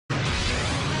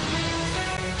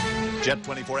Jet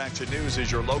 24 Action News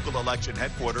is your local election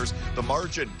headquarters. The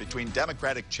margin between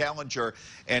Democratic challenger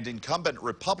and incumbent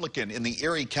Republican in the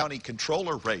Erie County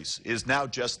Controller race is now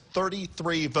just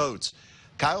 33 votes.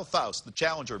 Kyle Faust, the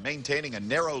challenger, maintaining a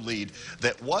narrow lead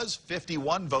that was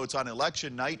 51 votes on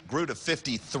election night, grew to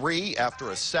 53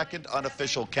 after a second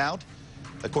unofficial count.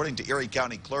 According to Erie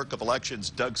County Clerk of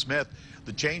Elections Doug Smith,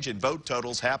 the change in vote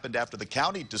totals happened after the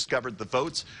county discovered the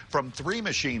votes from 3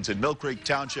 machines in Mill Creek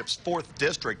Township's 4th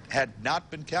district had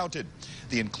not been counted.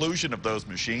 The inclusion of those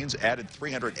machines added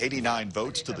 389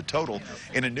 votes to the total.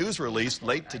 In a news release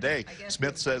late today,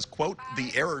 Smith says, quote,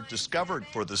 "The error discovered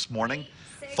for this morning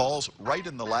falls right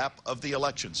in the lap of the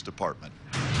Elections Department."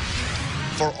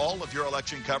 For all of your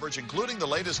election coverage, including the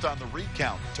latest on the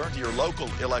recount, turn to your local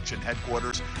election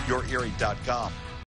headquarters, YourErie.com.